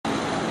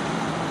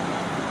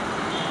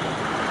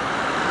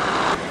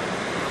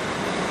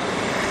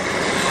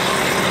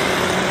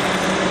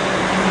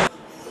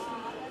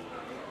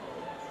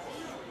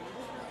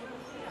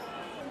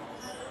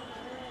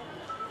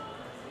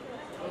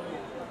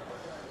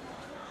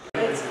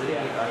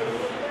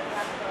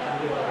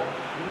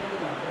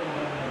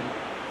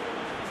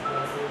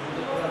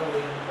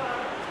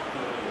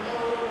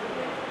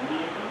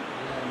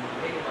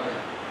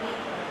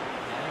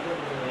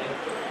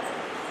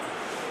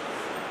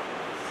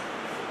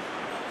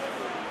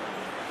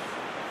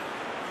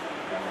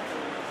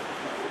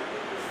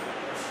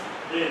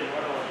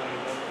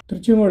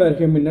திருச்செங்கோடு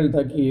அருகே மின்னல்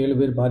தாக்கி 7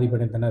 பேர்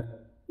பாதிப்படைந்தனர்.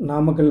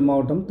 நாமக்கல்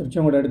மாவட்டம்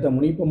திருச்செங்கோடு அடுத்த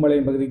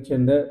முனிப்பம்பாளையம் பகுதியைச்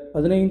சேர்ந்த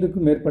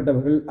 15க்கும்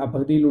மேற்பட்டவர்கள்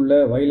அப்பகுதியில் உள்ள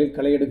வயலில்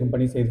களை எடுக்கும்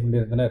பணி செய்து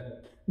கொண்டிருந்தனர்.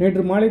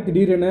 நேற்று மாலை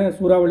திடீரென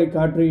சூறாவளி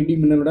காற்று, இடி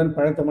மின்னலுடன்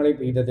பலத்த மழை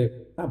பெய்தது.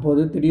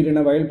 அப்போது திடீரென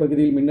வயல்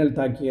பகுதியில் மின்னல்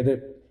தாக்கியது.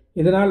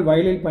 இதனால்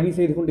வயலில் பணி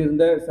செய்து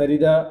கொண்டிருந்த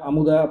சரிதா,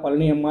 அமுதா,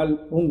 பழனியம்மாள்,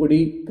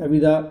 பூங்கொடி,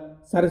 கவிதா,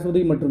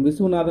 சரஸ்வதி மற்றும்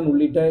விஸ்வநாதன்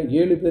உள்ளிட்ட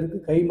 7 பேருக்கு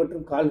கை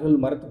மற்றும்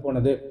கால்கள் மரத்து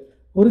போனது.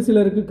 ஒரு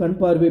சிலருக்கு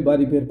கண் பார்வை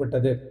பாதிப்பு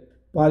ஏற்பட்டது.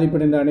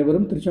 பாதிப்படைந்த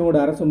அனைவரும் திருச்செங்கோடு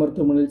அரசு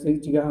மருத்துவமனையில்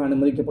சிகிச்சைக்காக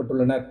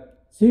அனுமதிக்கப்பட்டுள்ளனர்.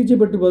 சிகிச்சை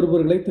பெற்று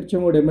வருபவர்களை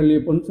திருச்செங்கோடு எம்எல்ஏ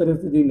பொன்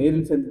சரஸ்வதி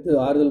நேரில் சந்தித்து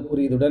ஆறுதல்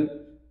கூறியதுடன்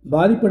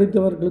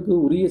பாதிப்படைந்தவர்களுக்கு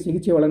உரிய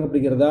சிகிச்சை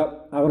வழங்கப்படுகிறதா,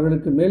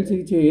 அவர்களுக்கு மேல்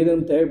சிகிச்சை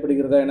ஏதேனும்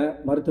தேவைப்படுகிறதா என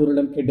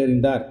மருத்துவரிடம்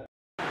கேட்டறிந்தார்.